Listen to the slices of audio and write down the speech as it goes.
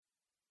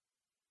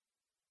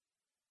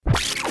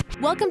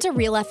Welcome to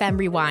Real FM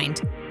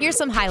Rewind. Here's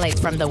some highlights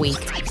from the week.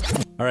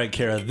 All right,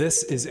 Kara,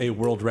 this is a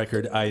world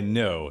record I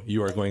know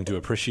you are going to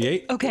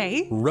appreciate.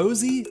 Okay.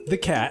 Rosie the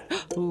cat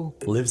Ooh.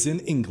 lives in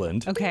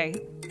England. Okay.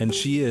 And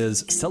she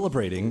is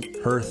celebrating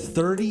her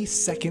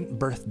 32nd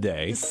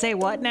birthday. Say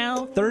what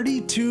now?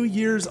 32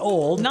 years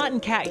old. Not in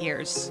cat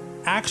years.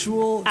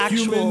 Actual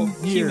human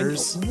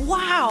years.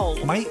 Wow.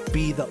 Might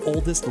be the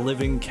oldest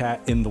living cat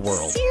in the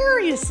world.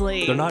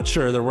 Seriously? They're not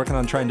sure. They're working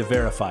on trying to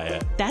verify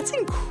it. That's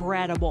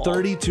incredible.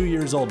 32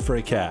 years old for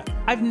a cat.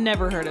 I've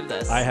never heard of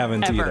this. I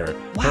haven't either.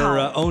 Wow.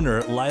 Her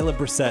owner, Lila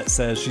Brissett,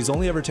 says she's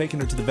only ever taken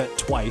her to the vet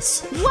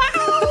twice.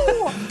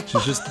 Wow.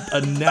 She's just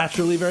a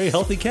naturally very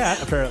healthy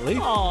cat, apparently.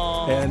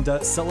 Aww.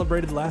 And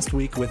celebrated last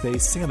week with a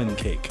salmon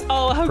cake.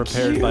 Oh, how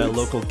prepared cute. by a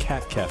local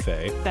cat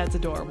cafe. That's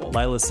adorable.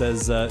 Lila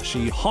says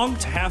she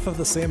honked half of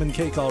the salmon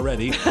cake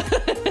already.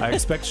 I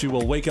expect she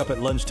will wake up at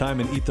lunchtime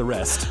and eat the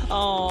rest.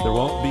 Aww. There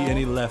won't be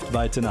any left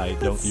by tonight,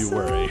 don't you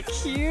worry.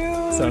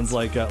 Cute. Sounds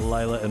like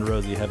Lila and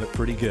Rosie have it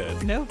pretty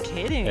good. No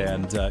kidding.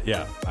 And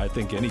yeah, I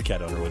think any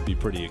cat owner would be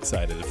pretty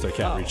excited if their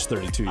cat reached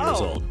 32 years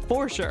old.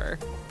 For sure.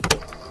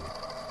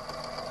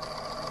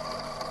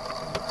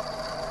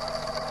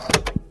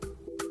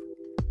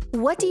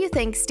 What do you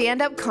think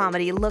stand-up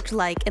comedy looked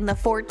like in the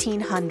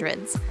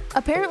 1400s?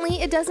 Apparently,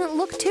 it doesn't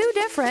look too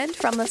different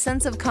from the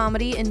sense of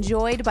comedy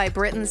enjoyed by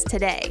Britons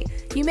today.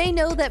 You may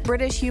know that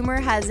British humor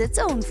has its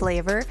own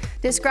flavor,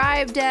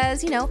 described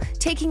as,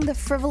 taking the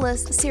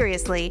frivolous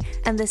seriously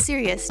and the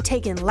serious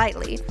taken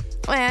lightly.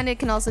 And it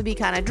can also be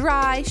kind of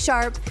dry,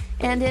 sharp,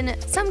 and in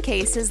some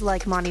cases,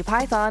 like Monty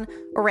Python,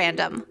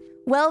 random.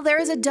 Well, there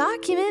is a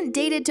document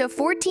dated to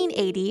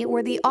 1480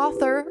 where the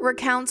author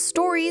recounts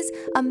stories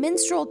a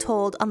minstrel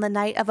told on the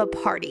night of a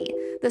party.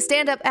 The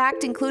stand-up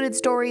act included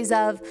stories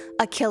of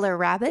a killer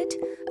rabbit,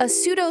 a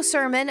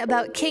pseudo-sermon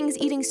about kings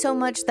eating so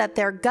much that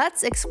their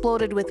guts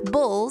exploded with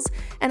bulls,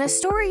 and a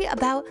story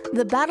about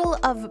the Battle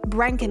of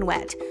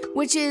Brankenwet,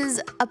 which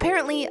is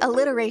apparently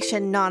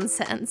alliteration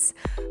nonsense.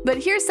 But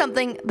here's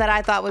something that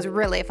I thought was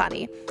really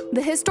funny.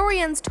 The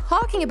historians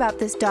talking about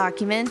this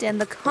document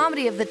and the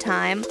comedy of the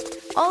time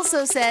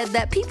also said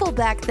that people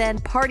back then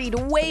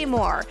partied way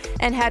more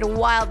and had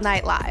wild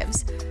night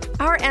lives.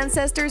 Our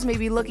ancestors may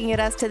be looking at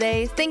us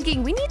today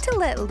thinking we need to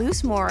let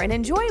loose more and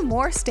enjoy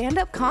more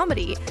stand-up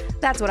comedy.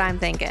 That's what I'm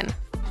thinking.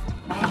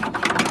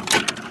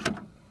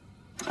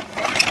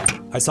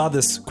 I saw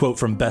this quote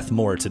from Beth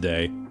Moore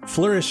today.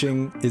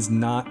 Flourishing is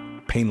not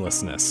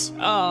painlessness.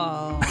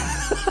 Oh.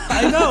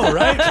 I know,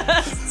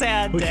 right?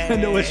 Sad day. We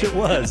kind of wish it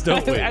was,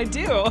 don't we? I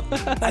do.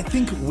 I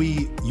think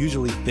we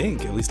usually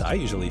think, at least I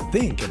usually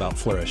think about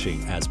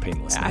flourishing as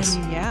painlessness. I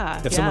mean,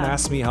 yeah. If someone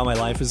asks me how my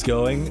life is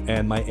going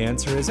and my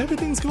answer is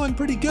everything's going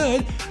pretty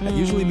good, that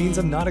usually means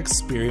I'm not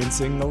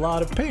experiencing a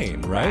lot of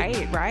pain,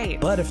 right?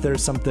 Right. But if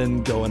there's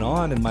something going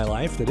on in my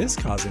life that is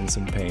causing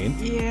some pain,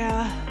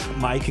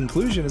 my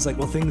conclusion is like,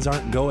 well, things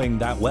aren't going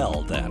that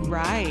well then.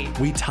 Right.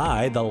 We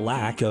tie the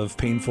lack of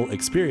painful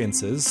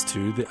experiences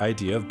to the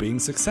idea of being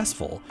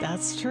successful.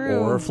 That's true.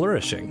 Or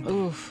flourishing.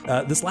 Oof.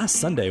 This last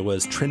Sunday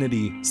was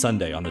Trinity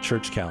Sunday on the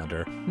church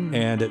calendar.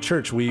 And at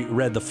church, we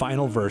read the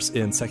final verse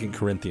in 2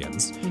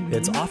 Corinthians.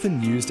 It's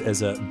often used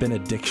as a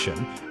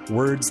benediction,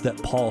 words that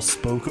Paul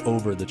spoke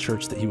over the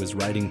church that he was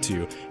writing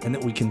to, and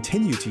that we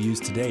continue to use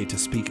today to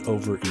speak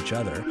over each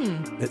other.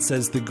 It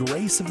says, "The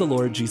grace of the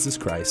Lord Jesus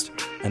Christ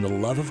and the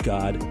love of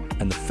God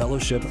and the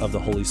fellowship of the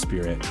Holy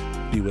Spirit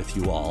be with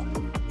you all."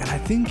 And I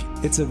think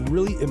it's a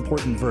really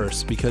important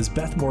verse because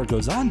Beth Moore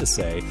goes on to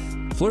say,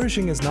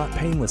 flourishing is not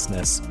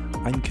painlessness.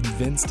 I'm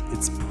convinced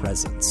it's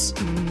presence.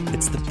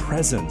 It's the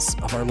presence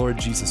of our Lord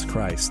Jesus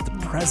Christ, the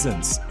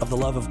presence of the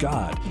love of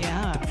God,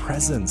 the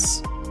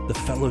presence, the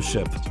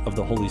fellowship of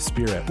the Holy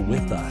Spirit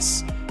with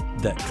us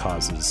that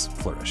causes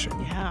flourishing.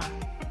 Yeah.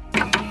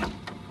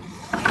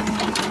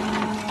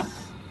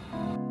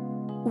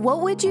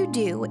 What would you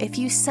do if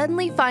you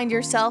suddenly find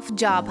yourself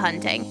job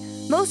hunting?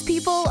 Most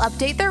people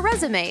update their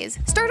resumes,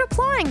 start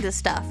applying to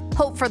stuff,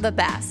 hope for the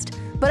best.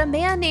 But a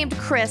man named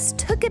Chris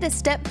took it a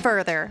step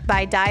further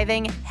by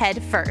diving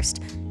head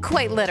first.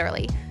 Quite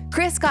literally.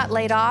 Chris got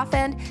laid off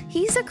and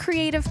he's a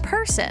creative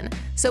person.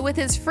 So with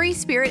his free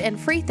spirit and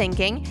free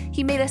thinking,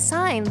 he made a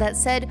sign that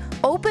said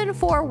 "Open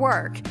for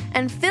work"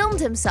 and filmed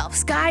himself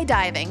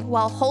skydiving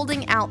while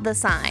holding out the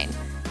sign.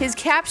 His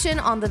caption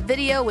on the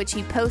video, which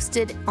he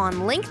posted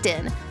on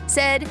LinkedIn,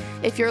 said,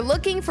 "If you're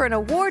looking for an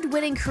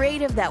award-winning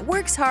creative that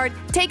works hard,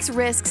 takes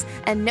risks,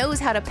 and knows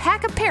how to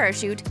pack a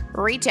parachute,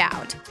 reach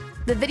out."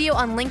 The video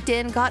on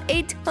LinkedIn got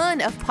a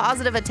ton of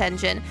positive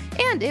attention,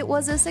 and it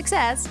was a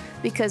success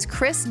because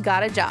Chris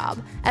got a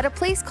job at a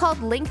place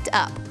called Linked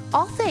Up,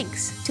 all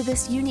thanks to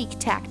this unique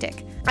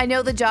tactic. I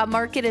know the job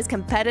market is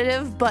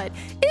competitive, but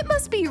it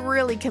must be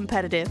really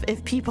competitive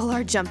if people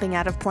are jumping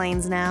out of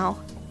planes now.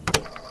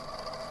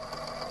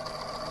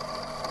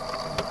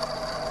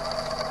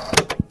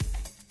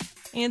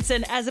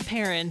 Anson, as a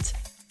parent,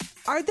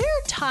 are there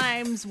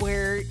times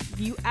where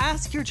you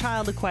ask your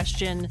child a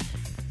question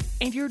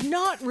and you're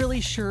not really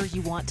sure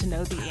you want to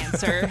know the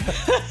answer.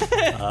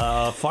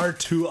 Far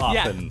too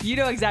often. Yeah, you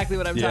know exactly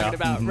what I'm talking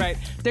about, right?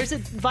 There's a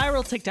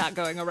viral TikTok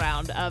going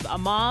around of a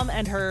mom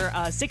and her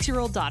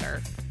 6-year-old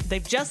daughter.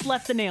 They've just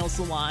left the nail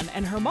salon,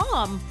 and her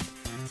mom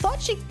thought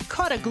she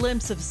caught a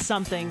glimpse of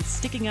something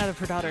sticking out of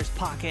her daughter's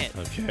pocket.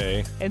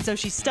 Okay. And so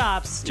she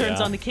stops, turns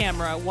on the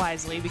camera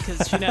wisely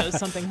because she knows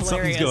something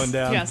hilarious. Something's going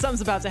down. Yeah,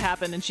 something's about to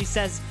happen. And she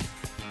says,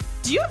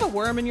 "Do you have a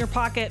worm in your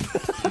pocket?"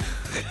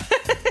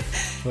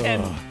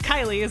 And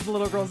Kylie is the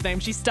little girl's name.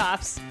 She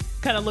stops,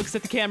 kind of looks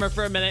at the camera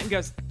for a minute and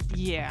goes,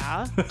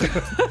 "Yeah."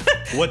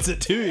 What's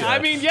it to you? I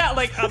mean, yeah,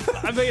 like,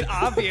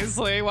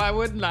 obviously, why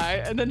wouldn't I?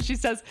 And then she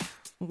says,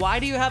 "Why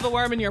do you have a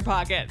worm in your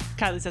pocket?"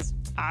 Kylie says,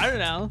 "I don't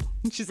know."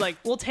 And she's like,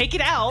 "Well, take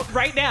it out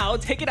right now.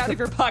 Take it out of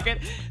your pocket."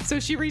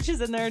 So she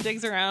reaches in there,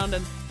 digs around,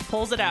 and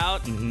pulls it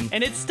out.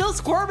 And it's still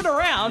squirming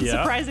around,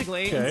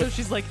 surprisingly. Okay. And so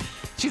she's like,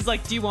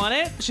 "Do you want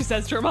it?" She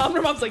says to her mom.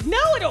 Her mom's like,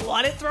 "No, I don't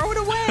want it. Throw it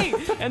away."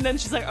 And then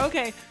she's like,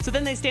 "Okay." So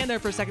then they stand there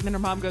for a second. Then her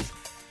mom goes,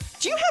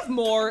 "Do you have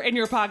more in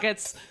your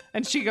pockets?"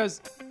 And she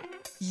goes,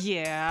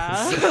 "Yeah."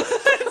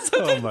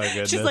 Oh my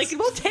goodness. She's like,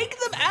 "Well, take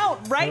them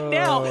out right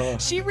now."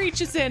 She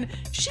reaches in.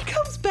 She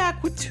comes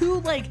back with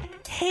 2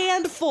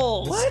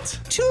 handfuls. What?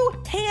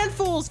 2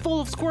 handfuls full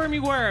of squirmy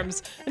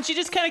worms. And she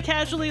just kind of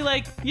casually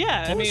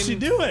What was she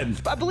doing?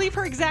 I believe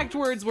her exact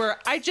words were,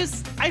 I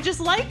just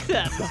like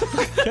them.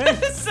 Okay,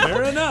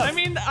 fair enough. I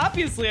mean,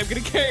 obviously I'm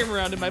going to carry them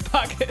around in my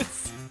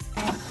pockets.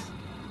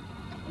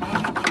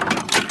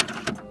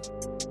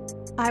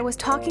 I was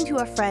talking to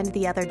a friend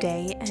the other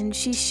day, and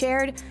she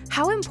shared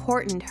how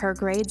important her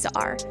grades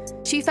are.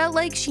 She felt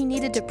like she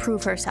needed to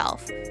prove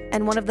herself,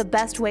 and one of the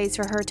best ways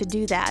for her to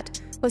do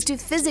that was to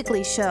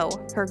physically show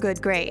her good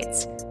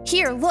grades.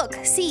 Here, look,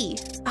 see,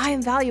 I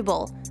am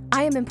valuable,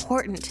 I am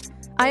important,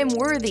 I am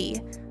worthy,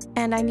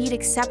 and I need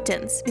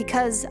acceptance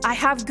because I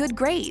have good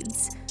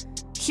grades.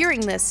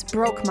 Hearing this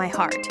broke my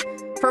heart.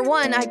 For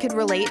one, I could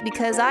relate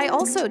because I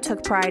also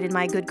took pride in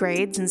my good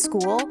grades in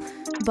school,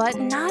 but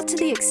not to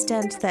the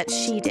extent that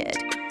she did.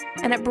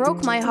 And it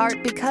broke my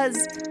heart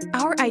because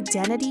our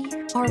identity,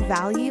 our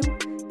value,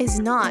 is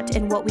not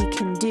in what we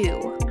can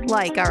do,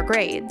 like our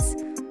grades.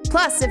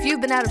 Plus, if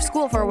you've been out of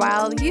school for a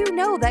while, you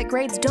know that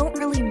grades don't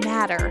really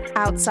matter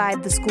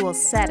outside the school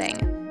setting.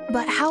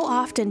 But how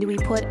often do we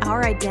put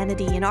our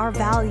identity and our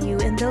value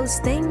in those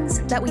things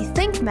that we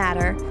think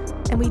matter,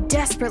 and we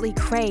desperately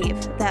crave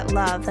that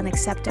love and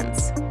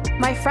acceptance?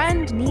 My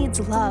friend needs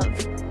love,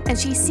 and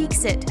she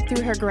seeks it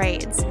through her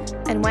grades.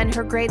 And when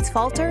her grades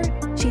falter,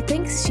 she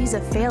thinks she's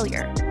a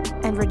failure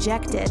and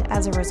rejected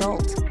as a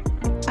result.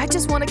 I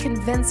just want to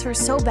convince her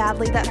so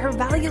badly that her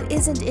value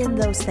isn't in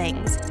those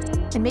things.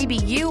 And maybe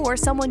you or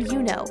someone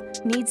you know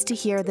needs to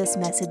hear this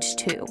message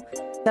too.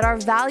 That our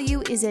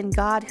value is in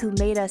God who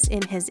made us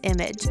in His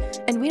image,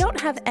 and we don't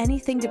have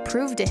anything to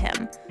prove to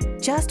Him,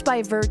 just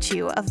by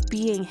virtue of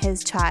being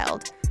His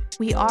child.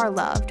 We are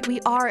loved, we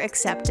are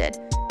accepted,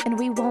 and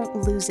we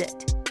won't lose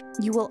it.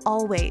 You will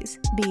always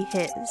be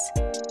His.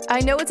 I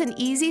know it's an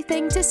easy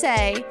thing to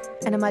say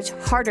and a much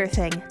harder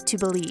thing to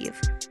believe,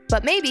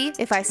 but maybe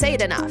if I say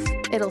it enough,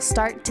 it'll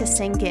start to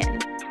sink in.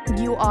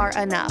 You are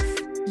enough.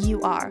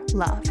 You are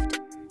loved.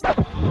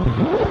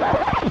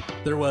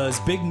 There was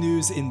big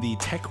news in the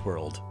tech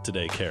world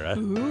today, Kara.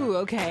 Ooh,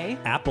 okay.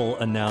 Apple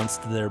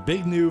announced their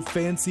big new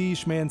fancy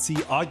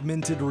schmancy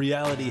augmented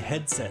reality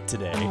headset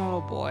today.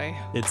 Oh, boy.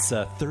 It's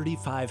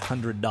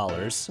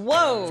 $3,500.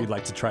 Whoa. If you'd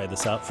like to try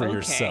this out for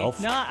yourself.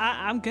 No,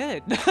 I'm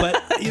good.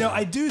 But,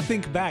 I do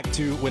think back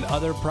to when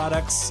other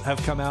products have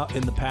come out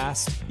in the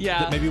past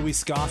that maybe we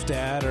scoffed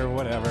at or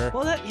whatever.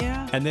 Well,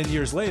 And then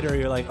years later,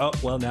 you're like, oh,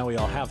 well, now we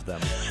all have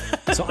them.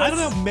 So I don't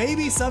know,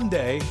 maybe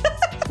someday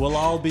we'll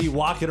all be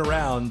walking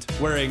around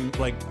wearing,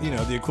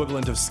 the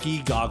equivalent of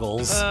ski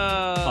goggles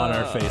on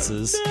our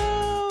faces.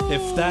 No.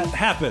 If that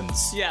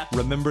happens,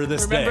 remember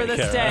this day, Remember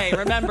this Kara. day.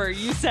 Remember,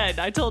 you said,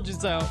 I told you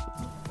so.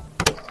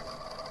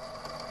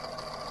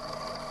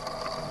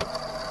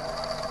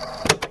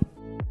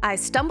 I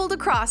stumbled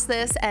across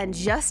this and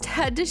just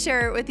had to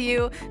share it with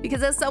you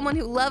because as someone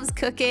who loves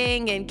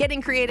cooking and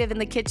getting creative in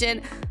the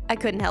kitchen, I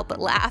couldn't help but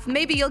laugh.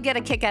 Maybe you'll get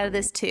a kick out of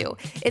this too.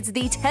 It's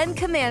the 10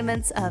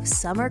 Commandments of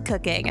Summer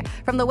Cooking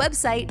from the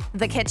website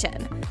The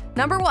Kitchen.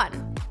 Number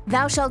 1,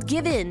 thou shalt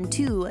give in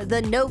to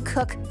the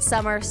no-cook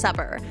summer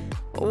supper.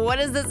 What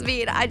does this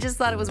mean? I just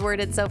thought it was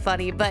worded so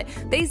funny, but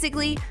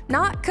basically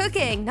not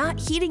cooking, not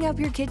heating up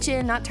your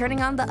kitchen, not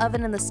turning on the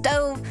oven and the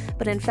stove,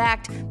 but in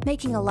fact,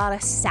 making a lot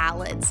of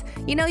salads.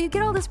 You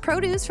get all this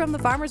produce from the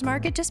farmer's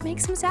market, just make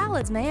some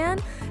salads, man.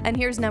 And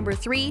here's number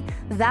 3,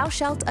 thou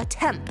shalt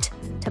attempt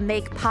to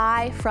make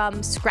pie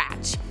from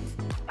scratch.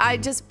 I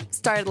just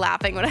started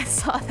laughing when I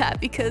saw that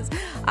because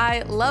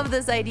I love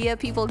this idea of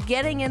people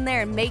getting in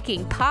there and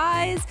making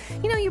pies.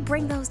 You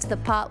bring those to the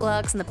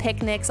potlucks and the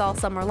picnics all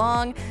summer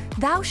long.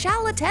 Thou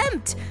shalt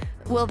attempt.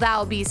 Will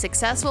thou be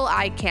successful?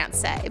 I can't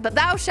say, but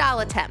thou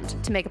shalt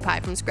attempt to make a pie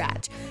from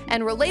scratch.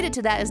 And related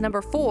to that is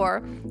number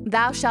 4,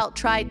 thou shalt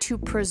try to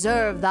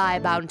preserve thy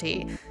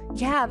bounty.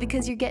 Yeah,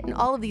 because you're getting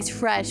all of these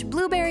fresh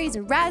blueberries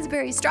and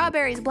raspberries,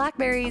 strawberries,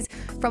 blackberries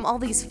from all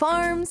these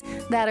farms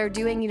that are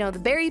doing, the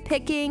berry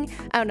picking.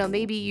 I don't know,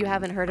 maybe you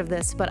haven't heard of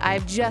this, but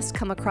I've just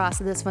come across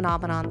this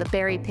phenomenon, the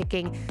berry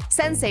picking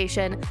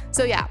sensation.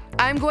 So yeah,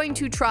 I'm going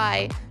to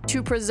try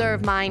to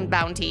preserve mine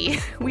bounty.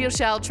 We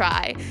shall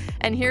try.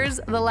 And here's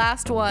the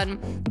last one.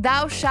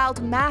 Thou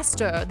shalt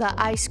master the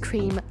ice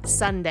cream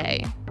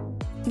sundae.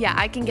 Yeah,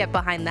 I can get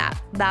behind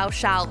that. Thou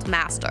shalt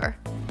master.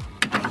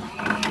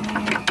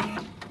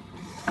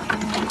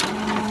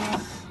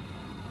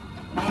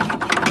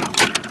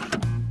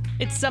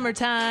 It's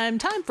summertime,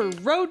 time for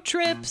road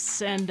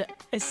trips, and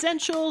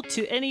essential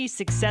to any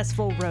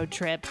successful road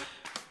trip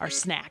are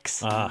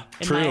snacks.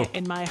 True.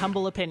 In my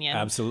humble opinion.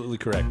 Absolutely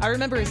correct. I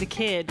remember as a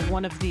kid,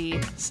 one of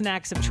the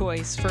snacks of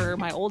choice for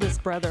my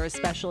oldest brother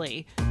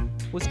especially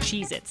was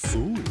Cheez-Its.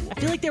 Ooh. I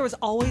feel like there was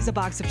always a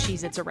box of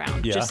Cheez-Its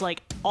around, Yeah. just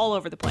like all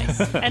over the place.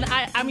 And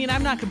I mean,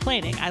 I'm not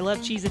complaining. I love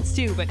Cheez-Its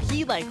too, but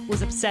he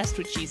was obsessed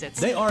with Cheez-Its.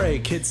 They are a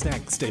kid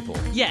snack staple.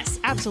 Yes,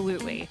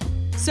 absolutely.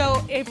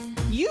 So if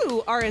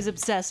you are as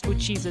obsessed with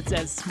Cheez-Its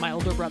as my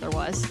older brother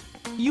was,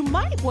 you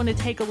might want to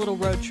take a little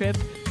road trip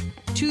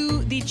to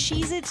the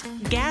Cheez-Its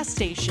gas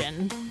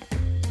station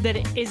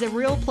that is a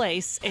real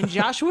place in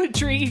Joshua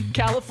Tree,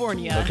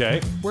 California.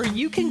 Okay. Where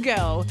you can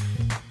go,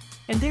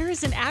 and there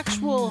is an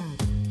actual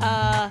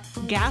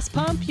gas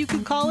pump, you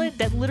could call it,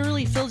 that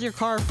literally fills your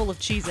car full of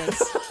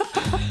Cheez-Its.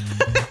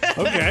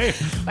 Okay.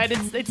 But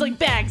it's like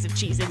bags of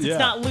Cheez-Its. Yeah. It's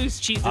not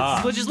loose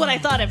Cheez-Its, which is what I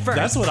thought at first.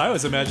 That's what I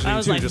was imagining I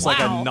was too. like, Just wow, like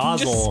a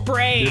nozzle. just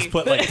spray. Just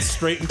put like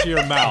straight into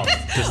your mouth.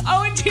 Just,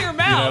 into your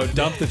mouth.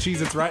 dump the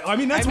Cheez-Its right. I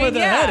mean, that's where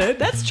they're yeah, headed.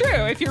 That's true.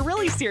 If you're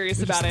really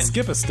serious about it.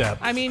 Skip a step.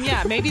 I mean,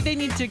 yeah, maybe they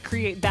need to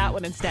create that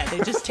one instead.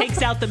 It just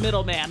takes out the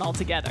middleman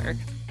altogether.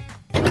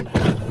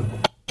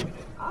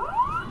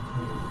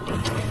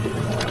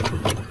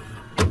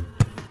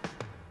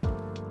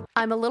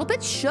 I'm a little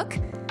bit shook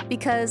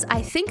because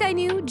I think I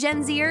knew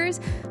Gen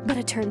Zers, but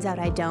it turns out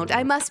I don't.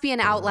 I must be an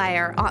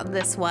outlier on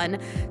this one.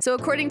 So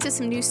according to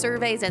some new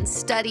surveys and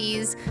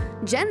studies,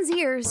 Gen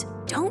Zers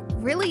don't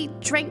really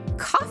drink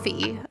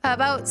coffee.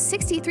 About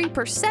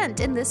 63%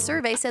 in this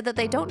survey said that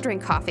they don't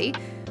drink coffee,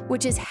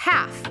 which is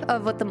half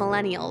of what the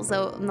millennials.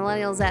 So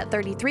millennials at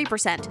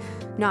 33%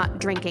 not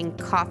drinking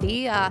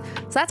coffee. So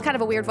that's kind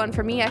of a weird one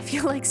for me. I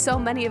feel like so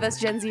many of us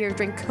Gen Zers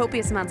drink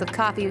copious amounts of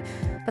coffee,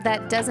 but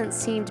that doesn't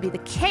seem to be the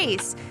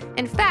case.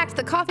 In fact,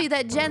 the coffee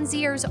that Gen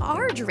Zers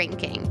are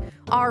drinking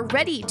are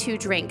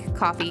ready-to-drink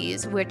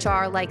coffees, which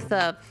are like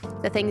the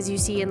things you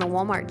see in the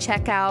Walmart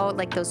checkout,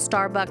 like those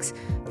Starbucks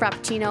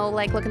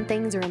Frappuccino-like looking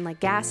things, or in like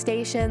gas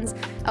stations,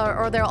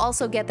 or they'll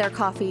also get their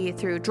coffee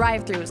through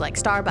drive-thrus like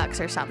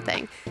Starbucks or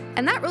something.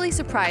 And that really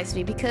surprised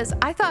me because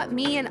I thought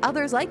me and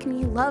others like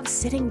me love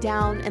sitting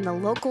down in the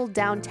local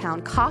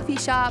downtown coffee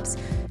shops,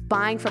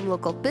 buying from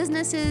local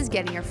businesses,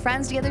 getting your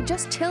friends together,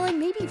 just chilling,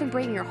 maybe even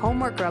bringing your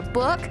homework or a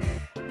book.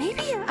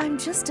 Maybe I'm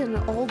just an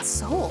old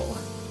soul.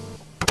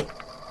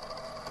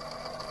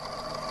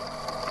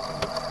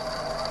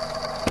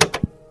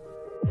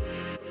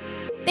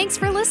 Thanks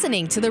for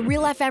listening to the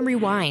Real FM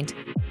Rewind.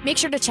 Make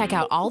sure to check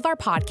out all of our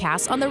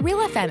podcasts on the Real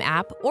FM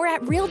app or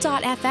at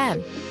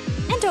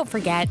Real.fm. And don't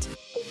forget,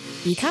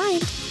 be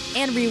kind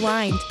and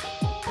rewind.